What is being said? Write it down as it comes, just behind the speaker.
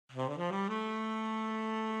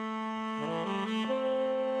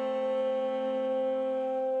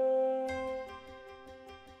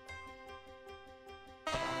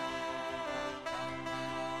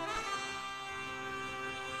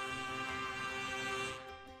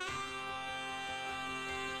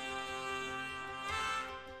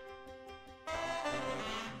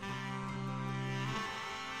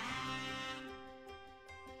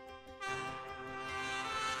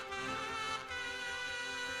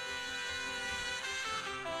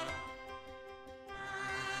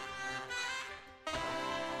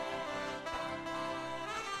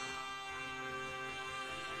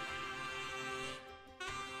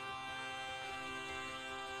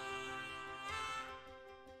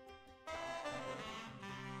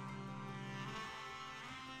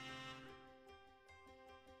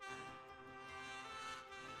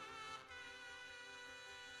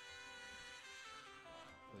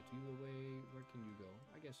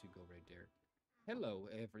guess you go right there. Hello,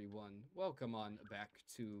 everyone. Welcome on back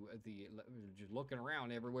to the... Just looking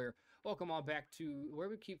around everywhere. Welcome on back to... Where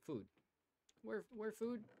we keep food? Where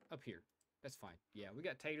food? Up here. That's fine. Yeah, we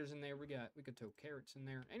got taters in there. We could throw carrots in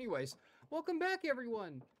there. Anyways, welcome back,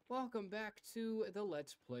 everyone. Welcome back to the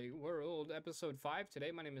Let's Play World, episode 5.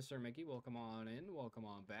 Today, my name is Sir Mickey. Welcome on in. Welcome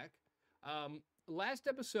on back. Last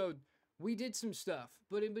episode, we did some stuff.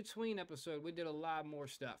 But in between episode, we did a lot more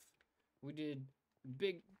stuff. We did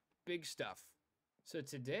big stuff. So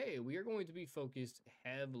today, we are going to be focused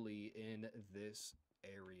heavily in this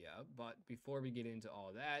area. But before we get into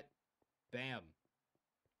all that, bam.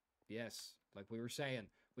 Yes, like we were saying,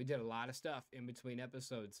 we did a lot of stuff in between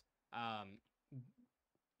episodes.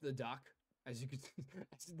 The dock, as you can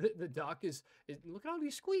see, the dock is look at all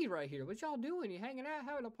these squeeze right here. What y'all doing? You hanging out,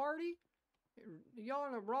 having a party? Y'all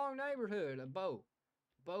in the wrong neighborhood. A bow.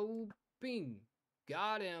 Bing.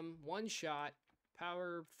 Got him. One shot.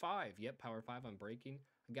 Power 5. Yep, power 5. I'm breaking.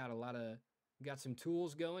 I got some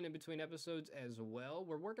tools going in between episodes as well.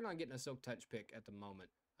 We're working on getting a silk touch pick at the moment.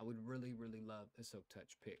 I would really love a silk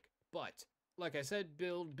touch pick. But, like I said,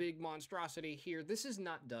 build big monstrosity here. This is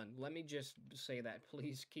not done. Let me just say that.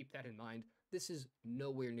 Please keep that in mind. This is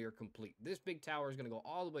nowhere near complete. This big tower is going to go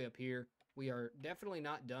all the way up here. We are definitely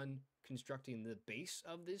not done constructing the base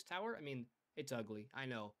of this tower. I mean, it's ugly. I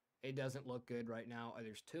know. It doesn't look good right now.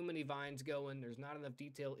 There's too many vines going. There's not enough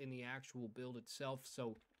detail in the actual build itself.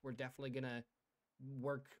 So we're definitely going to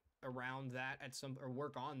work around that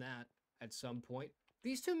work on that at some point.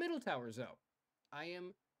 These two middle towers, though, I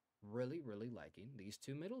am really liking these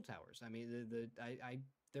two middle towers. I mean,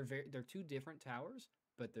 they're two different towers,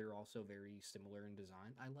 but they're also very similar in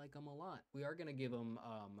design. I like them a lot. We are gonna give them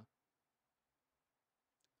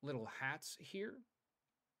little hats here.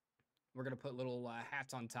 We're gonna put little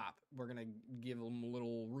hats on top. We're gonna give them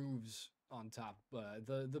little roofs on top.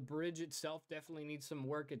 The bridge itself definitely needs some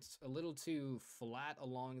work. It's a little too flat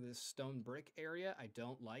along this stone brick area. I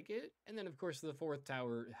don't like it. And then, of course, the fourth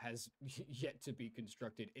tower has yet to be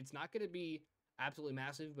constructed. It's not going to be absolutely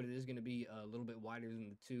massive, but it is going to be a little bit wider than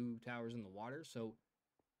the two towers in the water. So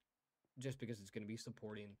just because it's going to be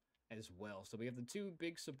supporting as well. So we have the two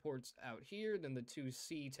big supports out here, then the two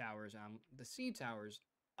C towers. The C towers,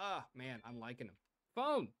 man, I'm liking them.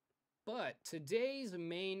 Phone! But today's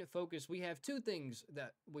main focus, we have two things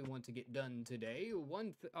that we want to get done today.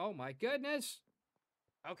 Oh my goodness.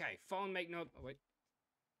 Okay, phone make no, wait.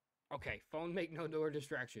 Okay, phone make no door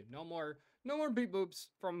distraction. No more beep boops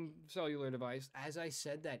from cellular device. As I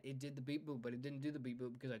said that, it did the beep boop, but it didn't do the beep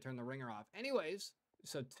boop because I turned the ringer off. Anyways,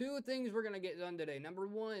 so two things we're going to get done today. Number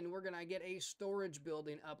one, we're going to get a storage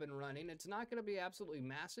building up and running. It's not going to be absolutely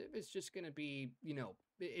massive. It's just going to be, you know,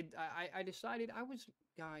 I decided I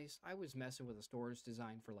was messing with a storage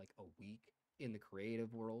design for like a week in the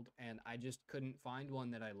creative world, and I just couldn't find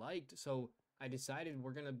one that I liked. So I decided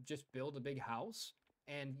we're going to just build a big house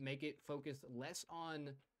and make it focus less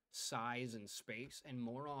on size and space and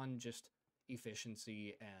more on just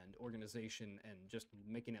efficiency and organization and just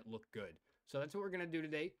making it look good. So that's what we're going to do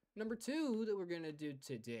today. Number two that we're going to do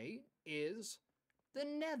today is the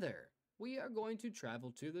Nether. We are going to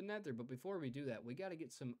travel to the Nether, but before we do that, we got to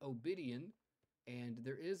get some obsidian, and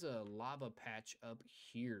there is a lava patch up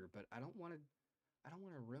here, but I don't want to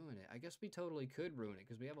ruin it. I guess we totally could ruin it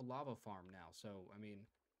because we have a lava farm now. So, I mean,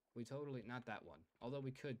 we totally, not that one, although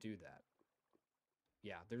we could do that.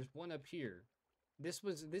 Yeah, there's one up here. This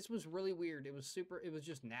was really weird. It was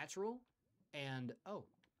just natural, and oh,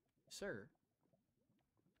 sir,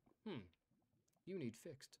 you need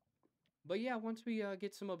fixed. But yeah, once we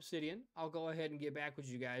get some obsidian, I'll go ahead and get back with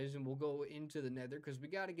you guys, and we'll go into the Nether, because we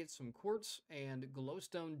got to get some quartz and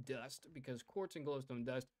glowstone dust, because quartz and glowstone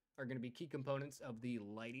dust are going to be key components of the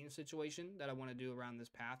lighting situation that I want to do around this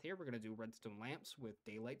path here. We're going to do redstone lamps with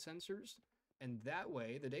daylight sensors, and that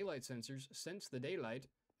way, the daylight sensors sense the daylight,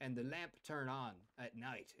 and the lamp turn on at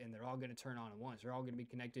night, and they're all going to turn on at once. They're all going to be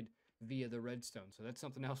connected via the redstone. So that's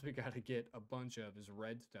something else we got to get a bunch of is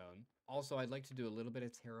redstone. Also, I'd like to do a little bit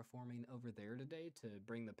of terraforming over there today to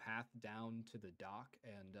bring the path down to the dock,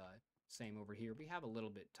 and same over here. We have a little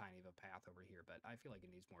bit tiny of a path over here, but I feel like it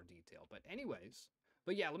needs more detail. But anyways,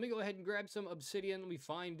 but yeah, let me go ahead and grab some obsidian.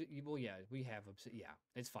 Well, yeah, we have obsidian. Yeah,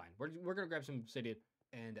 it's fine. We're going to grab some obsidian,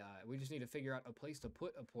 and we just need to figure out a place to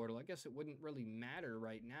put a portal. I guess it wouldn't really matter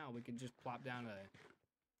right now. We could just plop down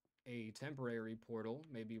a temporary portal,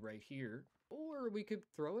 maybe right here. Or we could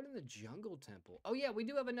throw it in the jungle temple. Oh yeah, we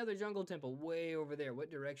do have another jungle temple way over there.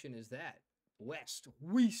 What direction is that? West.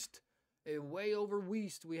 Way over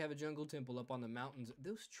west, we have a jungle temple up on the mountains.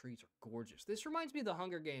 Those trees are gorgeous. This reminds me of the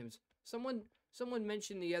Hunger Games. Someone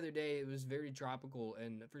mentioned the other day it was very tropical,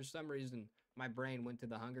 and for some reason my brain went to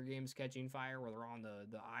the Hunger Games catching fire, where they're on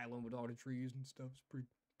the island with all the trees and stuff. It's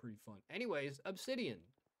pretty fun. Anyways, obsidian.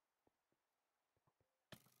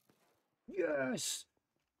 Yes.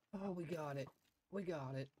 Oh, we got it. We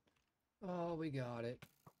got it. Oh, we got it.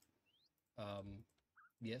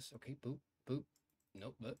 Yes. Okay. Boop. Boop.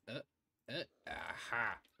 Nope.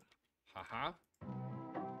 Aha. Haha.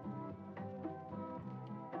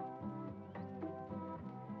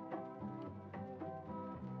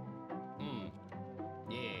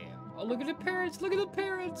 Yeah. Oh, look at the parrots. Look at the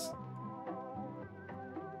parrots.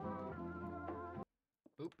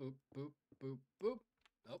 Boop, boop, boop, boop, boop.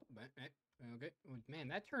 Oh, okay. Man,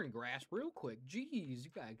 that turned grass real quick. Jeez, you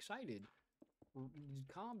got excited.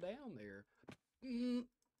 Calm down there.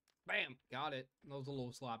 Bam. Got it. That was a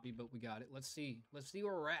little sloppy, but we got it. Let's see. Let's see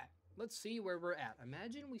where we're at. Let's see where we're at.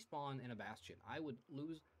 Imagine we spawn in a bastion. I would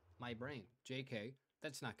lose my brain. JK,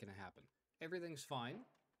 that's not going to happen. Everything's fine.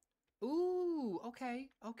 Ooh, okay.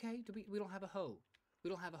 Okay. We don't have a hoe. We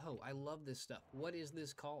don't have a hoe. I love this stuff. What is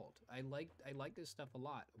this called? I like this stuff a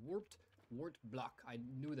lot. Warped block. I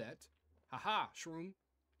knew that. Haha, shroom.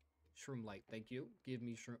 Shroom light, thank you. Give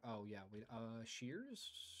me shroom. Oh yeah, wait. Shears?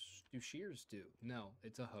 Do shears do? No,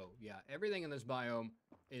 it's a hoe. Yeah, everything in this biome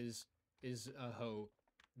is a hoe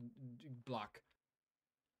block.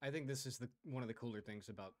 I think this is one of the cooler things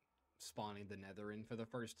about spawning the Nether in for the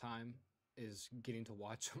first time, is getting to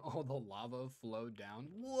watch all the lava flow down.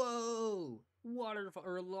 Whoa! Waterfall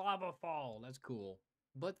or lava fall. That's cool.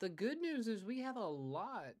 But the good news is we have a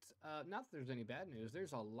lot, not that there's any bad news,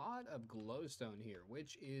 there's a lot of glowstone here,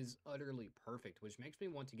 which is utterly perfect, which makes me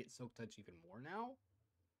want to get Silk Touch even more now.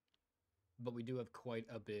 But we do have quite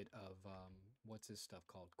a bit of, what's this stuff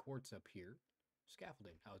called? Quartz up here.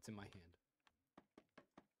 Scaffolding. Oh, it's in my hand.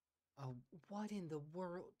 Oh, what in the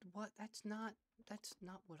world? What? That's not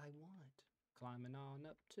what I want. Climbing on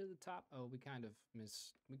up to the top. Oh, we kind of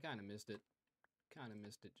missed it. Kind of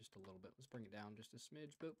missed it just a little bit. Let's bring it down just a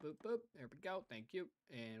smidge. Boop, boop, boop. There we go. Thank you.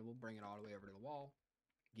 And we'll bring it all the way over to the wall.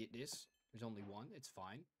 Get this. There's only one. It's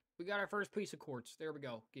fine. We got our first piece of quartz. There we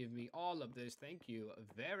go. Give me all of this. Thank you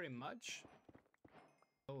very much.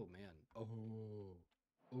 Oh, man. Oh.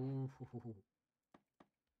 Ooh.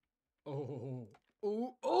 Oh.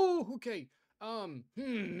 Oh. Oh. Okay.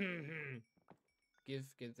 Give.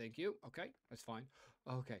 Thank you. Okay. That's fine.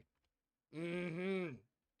 Okay.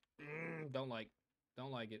 Don't like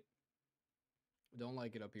it. Don't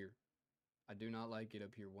like it up here. I do not like it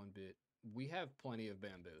up here one bit. We have plenty of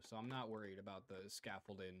bamboo, so I'm not worried about the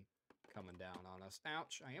scaffolding coming down on us.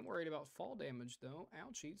 Ouch. I am worried about fall damage, though.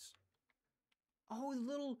 Ouchies. Oh, the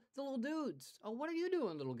little dudes. Oh, what are you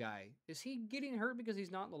doing, little guy? Is he getting hurt because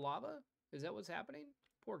he's not in the lava? Is that what's happening?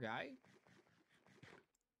 Poor guy.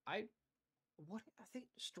 I think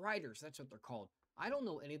striders, that's what they're called. I don't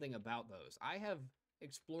know anything about those. I have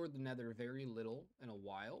explored the Nether very little in a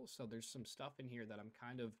while, so there's some stuff in here that I'm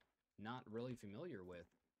kind of not really familiar with.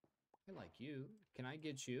 I like you. Can I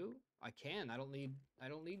get you? I can. I don't need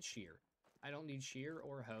shear. I don't need shear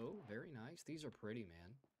or hoe. Very nice. These are pretty,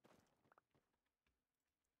 man.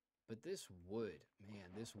 But this wood,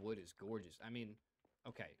 man, this wood is gorgeous. I mean,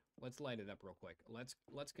 okay, let's light it up real quick.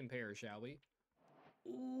 Let's compare, shall we?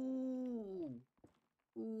 Ooh.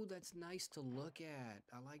 Ooh, that's nice to look at.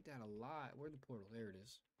 I like that a lot. Where's the portal? There it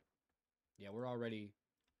is. Yeah, we're already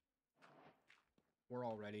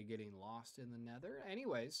getting lost in the Nether.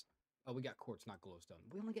 Anyways, oh, we got quartz, not glowstone.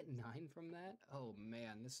 We only get 9 from that? Oh,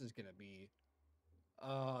 man, this is gonna be...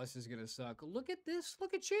 Oh, this is gonna suck. Look at this.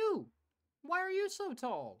 Look at you. Why are you so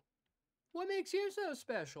tall? What makes you so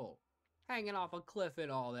special? Hanging off a cliff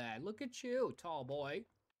and all that. Look at you, tall boy.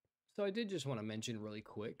 So I did just want to mention really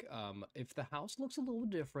quick, if the house looks a little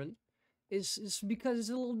different, it's because it's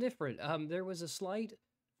a little different. There was a slight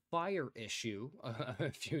fire issue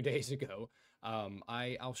a few days ago.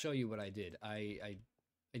 I'll show you what I did. I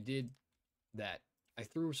did that. I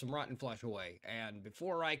threw some rotten flesh away, and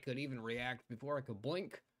before I could even react, before I could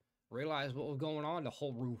blink, realize what was going on, the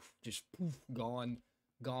whole roof just poof, gone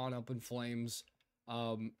up in flames.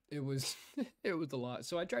 It was it was a lot.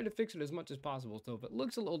 So I tried to fix it as much as possible. So if it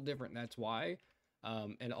looks a little different, that's why.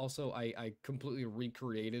 And also I completely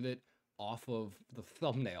recreated it off of the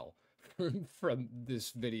thumbnail from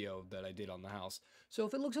this video that I did on the house. So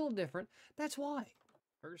if it looks a little different, that's why.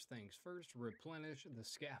 First things first, replenish the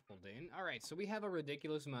scaffolding. All right, so we have a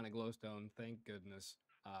ridiculous amount of glowstone, thank goodness.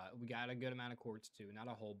 We got a good amount of quartz too, not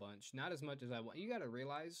a whole bunch, not as much as I want. You gotta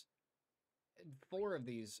realize, 4 of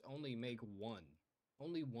these only make 1.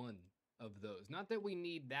 Only 1 of those. Not that we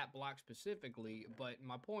need that block specifically, but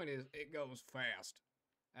my point is it goes fast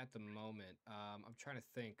at the moment. I'm trying to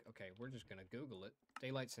think. Okay, we're just gonna Google it.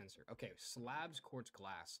 Daylight sensor. Okay, slabs, quartz,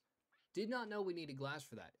 glass. Did not know we needed glass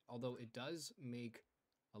for that, although it does make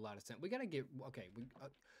a lot of sense. We gotta get, okay,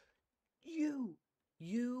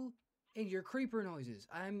 you and your creeper noises.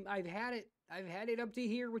 I've had it up to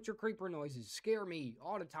here with your creeper noises. Scare me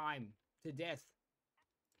all the time to death.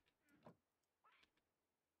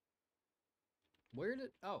 Where did,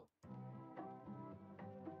 oh.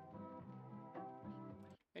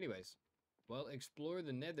 Anyways, well, explore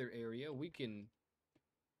the Nether area. We can,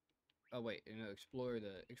 oh wait, explore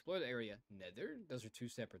the area. Nether? Those are two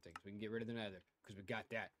separate things. We can get rid of the Nether because we got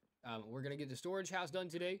that. We're gonna get the storage house done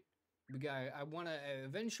today. I want to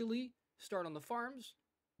eventually start on the farms.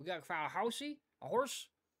 We got to find a housey, a horse,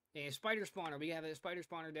 and a spider spawner. We have a spider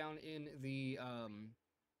spawner down in the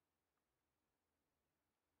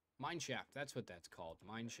mine shaft. That's what that's called.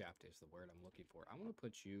 Mine shaft is the word I'm looking for. I want to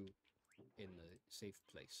put you in the safe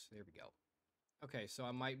place. There we go. Okay, so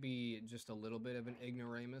I might be just a little bit of an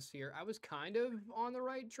ignoramus here. I was kind of on the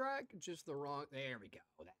right track, just the wrong. There we go.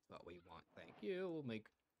 That's what we want. Thank you. We'll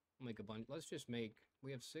make a bunch. Let's just make.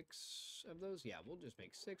 We have 6 of those. Yeah, we'll just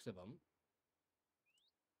make 6 of them.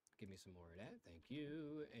 Give me some more of that. Thank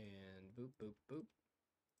you. And boop, boop, boop.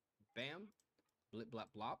 Bam. Blip, blop,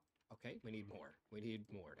 blop. Okay, we need more. We need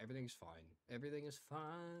more. Everything's fine. Everything is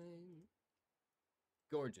fine.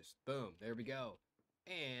 Gorgeous. Boom. There we go.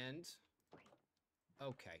 And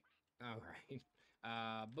okay. All right.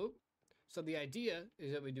 Boop. So the idea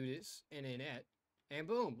is that we do this in a net, and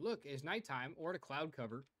boom, look, it's nighttime or the cloud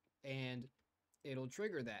cover, and it'll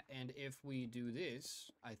trigger that. And if we do this,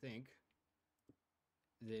 I think,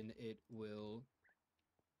 then it will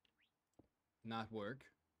not work.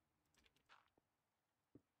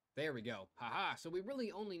 There we go. Haha. So we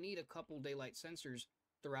really only need a couple daylight sensors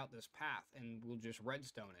throughout this path, and we'll just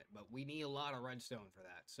redstone it. But we need a lot of redstone for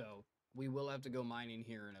that, so we will have to go mining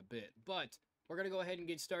here in a bit. But we're going to go ahead and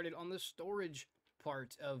get started on the storage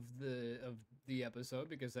part of the episode,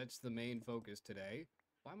 because that's the main focus today.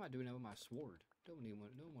 Why am I doing that with my sword? Don't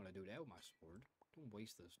want to do that with my sword. Don't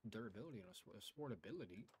waste this durability on a sword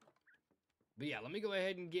ability. But yeah, let me go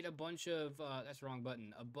ahead and get a bunch of, that's the wrong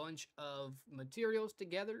button, a bunch of materials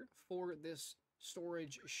together for this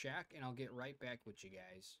storage shack, and I'll get right back with you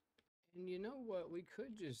guys. And you know what? We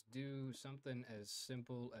could just do something as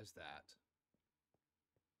simple as that.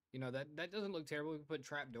 You know, that doesn't look terrible. We could put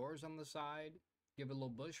trapdoors on the side, give it a little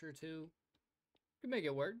bush or two. Could make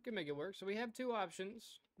it work, could make it work. So we have 2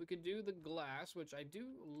 options. We could do the glass, which I do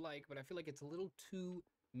like, but I feel like it's a little too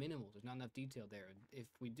minimal. There's not enough detail there. If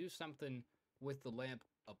we do something with the lamp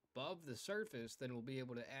above the surface, then we'll be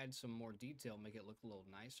able to add some more detail, make it look a little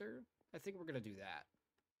nicer. I think we're going to do that.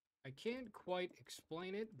 I can't quite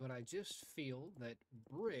explain it, but I just feel that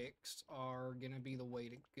bricks are going to be the way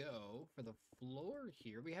to go for the floor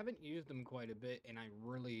here. We haven't used them quite a bit, and I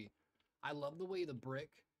love the way the brick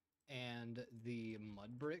and the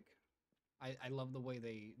mud brick, I love the way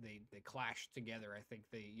they clash together. I think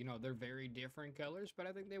they're very different colors, but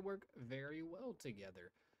I think they work very well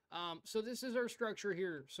together. So this is our structure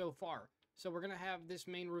here so far. So we're going to have this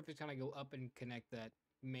main roof is going to go up and connect that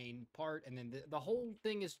main part, and then the whole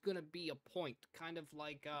thing is going to be a point, kind of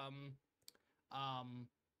like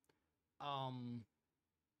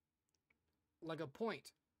like a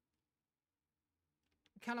point,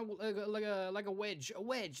 kind of like a wedge. A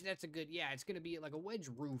wedge, that's a good, yeah, it's going to be like a wedge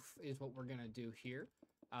roof is what we're going to do here.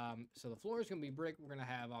 So the floor is going to be brick. We're going to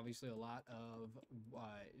have, obviously, a lot of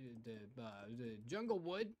the jungle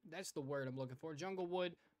wood. That's the word I'm looking for. Jungle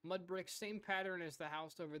wood, mud brick, same pattern as the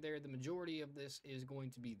house over there. The majority of this is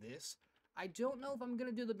going to be this. I don't know if I'm going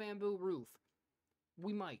to do the bamboo roof.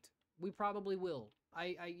 We might. We probably will.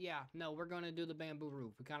 Yeah, no, we're going to do the bamboo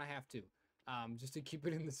roof. We kind of have to, just to keep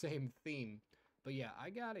it in the same theme. But yeah, I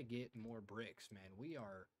got to get more bricks, man. We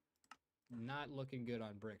are not looking good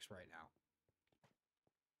on bricks right now.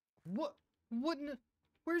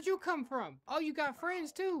 Where'd you come from? Oh, you got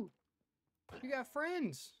friends too. You got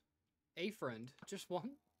friends. A friend. Just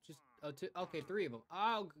one? Just, oh, 2? Okay, 3 of them.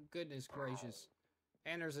 Oh, goodness gracious.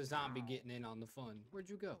 And there's a zombie getting in on the fun. Where'd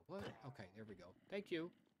you go? What? Okay, there we go. Thank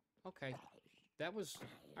you. Okay. That was,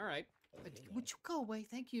 all right. Would you go away?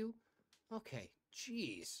 Thank you. Okay.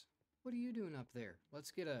 Jeez. What are you doing up there?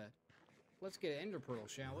 Let's get an ender pearl,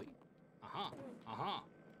 shall we? Uh-huh. Uh-huh.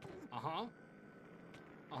 Uh-huh.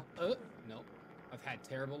 Nope. I've had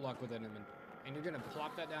terrible luck with Enderman. And you're gonna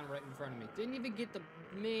plop that down right in front of me. Didn't even get the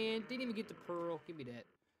pearl. Give me that.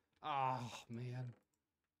 Oh, man.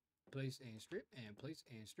 Place and strip, and place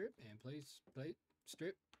and strip, and place,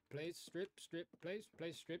 strip.